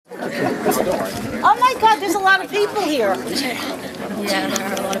Oh my God, there's a lot of people here. Yeah, there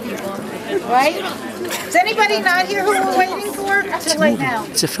are a lot of people. Right? Is anybody not here who we're waiting for? Too late now.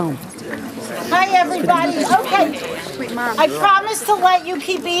 It's a film. Hi, everybody. Okay. I promise to let you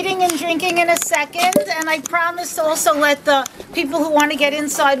keep eating and drinking in a second, and I promise to also let the people who want to get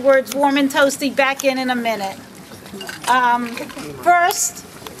inside where it's warm and toasty back in a minute. First,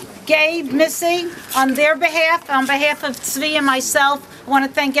 Gabe, Missy, on their behalf, on behalf of Tzvi and myself, I want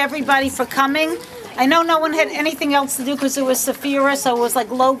to thank everybody for coming. I know no one had anything else to do because it was Sephira, so it was like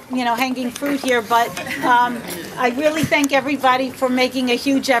low, hanging fruit here, but I really thank everybody for making a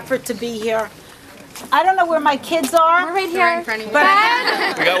huge effort to be here. I don't know where my kids are. We're right here.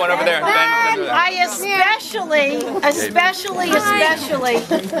 But we got one over there. I especially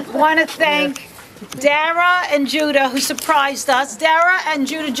want to thank Dara and Judah, who surprised us. Dara and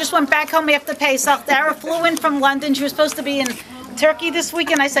Judah just went back home after Pesach. Dara flew in from London. She was supposed to be in Turkey this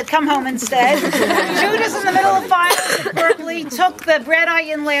weekend. I said, come home instead. Judah's in the middle of finals at Berkeley. Took the red-eye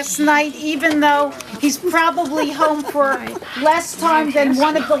in last night, even though he's probably home for less time than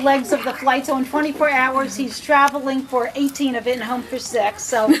one of the legs of the flight. So in 24 hours, he's traveling for 18 of it and home for 6.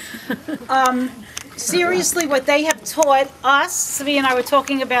 So seriously, what they have taught us, Tzvi and I were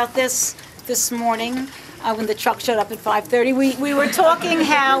talking about this morning when the truck showed up at 5:30. We were talking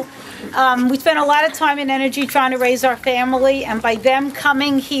how we spent a lot of time and energy trying to raise our family, and by them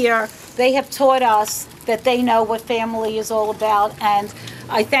coming here, they have taught us that they know what family is all about, and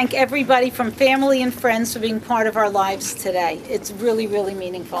I thank everybody from family and friends for being part of our lives today. It's really, really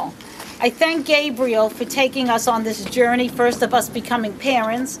meaningful. I thank Gabriel for taking us on this journey, first of us becoming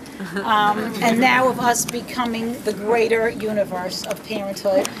parents, and now of us becoming the greater universe of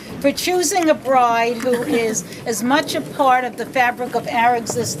parenthood, for choosing a bride who is as much a part of the fabric of our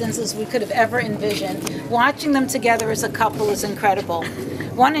existence as we could have ever envisioned. Watching them together as a couple is incredible.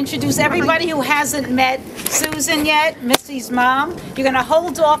 I want to introduce everybody who hasn't met Susan yet, Missy's mom. You're going to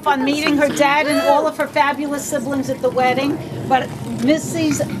hold off on meeting her dad and all of her fabulous siblings at the wedding, but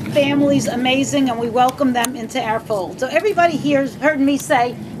Missy's family's amazing, and we welcome them into our fold. So everybody here has heard me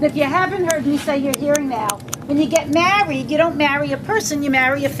say, and if you haven't heard me say, you're hearing now, when you get married, you don't marry a person, you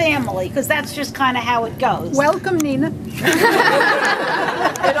marry a family, because that's just kind of how it goes. Welcome, Nina.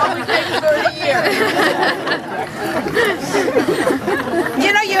 It only takes 30 years.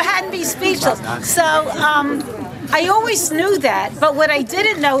 You had me speechless. So I always knew that, but what I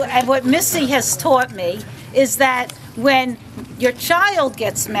didn't know, and what Missy has taught me, is that when your child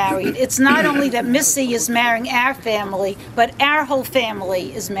gets married, it's not only that Missy is marrying our family, but our whole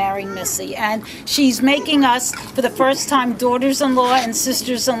family is marrying Missy. And she's making us, for the first time, daughters-in-law and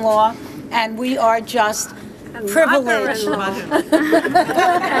sisters-in-law, and we are just privileged. It's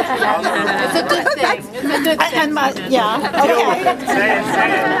a good thing. It's a good thing. And yeah, okay.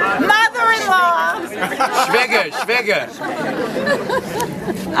 Mother-in-law. Schwieger.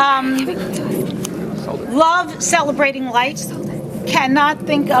 Love celebrating life. Cannot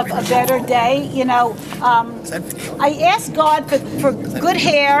think of a better day. I asked God for good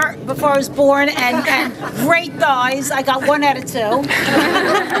hair before I was born and great thighs. I got 1 out of 2.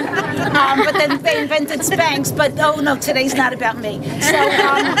 But then they invented Spanx. But oh no, today's not about me.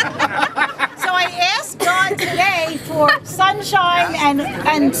 So I asked God today for sunshine and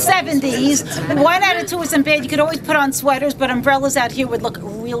 70s. 1 out of 2 isn't bad. You could always put on sweaters, but umbrellas out here would look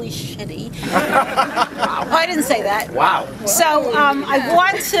really shitty. Oh, I didn't say that. Wow. So I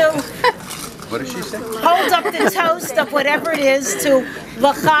want to What did she say? hold up the toast of whatever it is to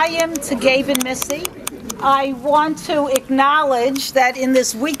L'chaim, to Gabe and Missy. I want to acknowledge that in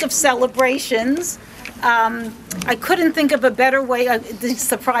this week of celebrations, I couldn't think of a better way. These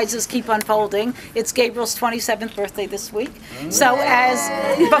surprises keep unfolding. It's Gabriel's 27th birthday this week. So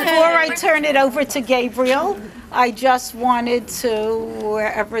before I turn it over to Gabriel, I just wanted to,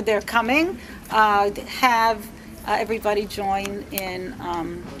 wherever they're coming, have everybody join in.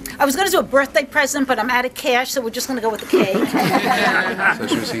 I was going to do a birthday present, but I'm out of cash, so we're just going to go with the cake. So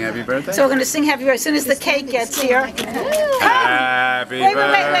should we sing happy birthday? So we're going to sing happy birthday as soon as the cake gets here. Happy Wait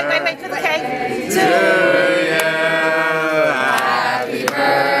birthday for the cake. to you. Happy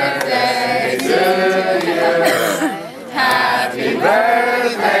birthday to you. Happy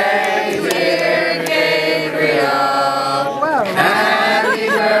birthday, dear Gabriel. Happy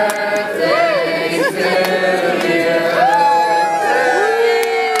birthday to you.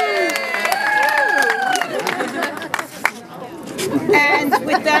 And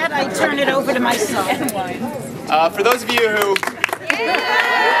with that, I turn it over to my son. For those of you who...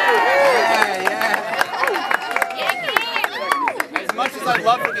 As much as I'd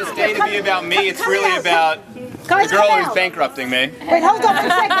love for this day to be about me, it's really about Guys, the girl come who's out. bankrupting me. Wait, hold on 1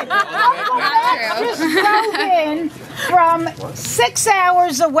 second. Uncle Max just drove in from 6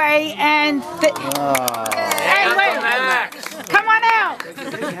 hours away and wait, come on out.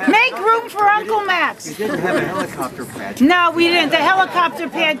 Make room for Uncle Max. We didn't have a helicopter pad. No, we didn't. The helicopter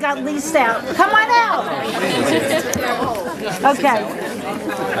pad got leased out. Come on out. Okay.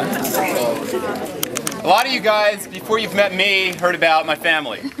 A lot of you guys, before you've met me, heard about my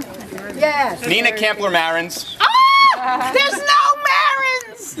family. Yes. Nina Kampler-Marins. Ah! There's no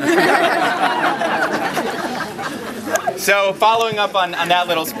Marins! So following up on that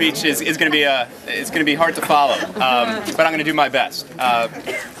little speech is going to be hard to follow, but I'm going to do my best.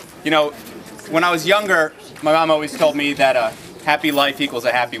 You know, when I was younger, my mom always told me that a happy life equals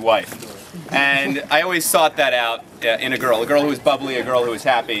a happy wife, and I always sought that out in a girl who was bubbly, a girl who was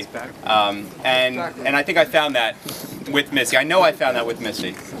happy, and I think I found that with Missy. I know I found that with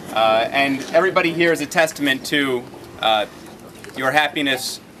Missy, and everybody here is a testament to your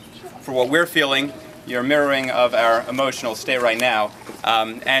happiness for what we're feeling, your mirroring of our emotional state right now,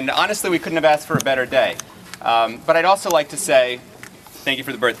 and honestly, we couldn't have asked for a better day. But I'd also like to say, thank you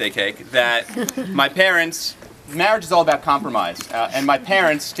for the birthday cake, that my parents, marriage is all about compromise, and my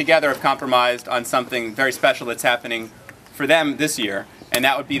parents together have compromised on something very special that's happening for them this year, and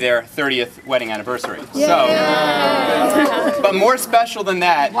that would be their 30th wedding anniversary. So, but more special than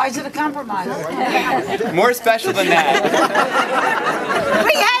that. Why is it a compromise? More special than that.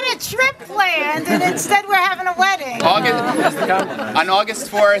 We had a trip planned, and instead we're having a wedding. On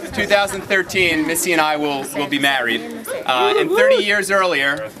August 4th, 2013, Missy and I will be married. And 30 years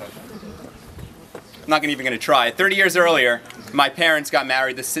earlier, I'm not even going to try. 30 years earlier, my parents got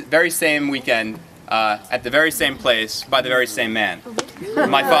married the very same weekend at the very same place by the very same man.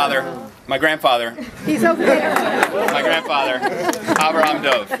 My grandfather. He's over there. My grandfather, Avraham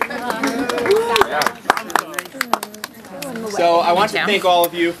Dov. So I want to thank all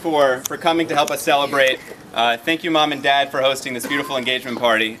of you for coming to help us celebrate. Thank you, Mom and Dad, for hosting this beautiful engagement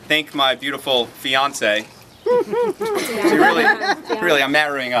party. Thank my beautiful fiance. Really, I'm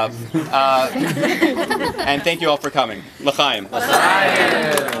marrying up. And thank you all for coming. L'chaim.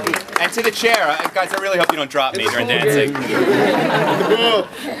 And to the chair, guys, I really hope you don't drop me during dancing.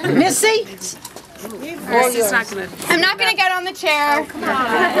 Missy? I'm not gonna get on the chair. But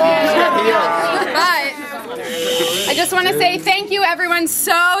I just want to say thank you, everyone,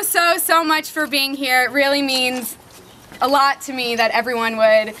 so much for being here. It really means a lot to me that everyone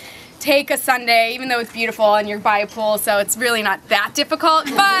would take a Sunday, even though it's beautiful and you're by a pool, so it's really not that difficult.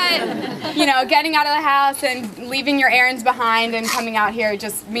 But, you know, getting out of the house and leaving your errands behind and coming out here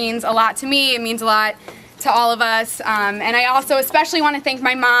just means a lot to me. It means a lot to all of us. And I also especially want to thank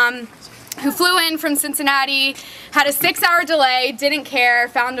my mom, who flew in from Cincinnati, had a 6-hour delay, didn't care,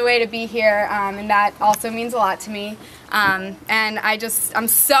 found a way to be here, and that also means a lot to me. And I'm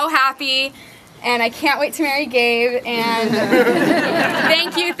so happy. And I can't wait to marry Gabe, and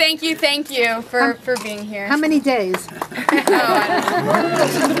thank you for being here. How many days?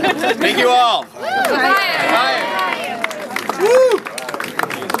 Thank you all. Bye. Woo!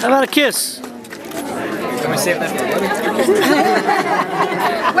 How about a kiss? Can we save that for wedding?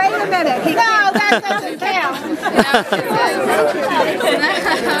 Wait a minute. No, that doesn't count.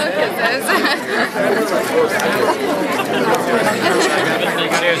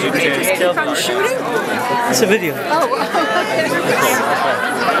 From shooting? It's a video.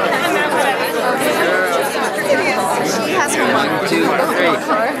 She has her 1, 2, 3.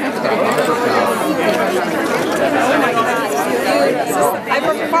 I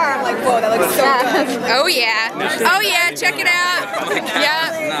prefer, I'm like, whoa, that looks so good. Oh yeah, check it out.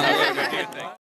 Yeah.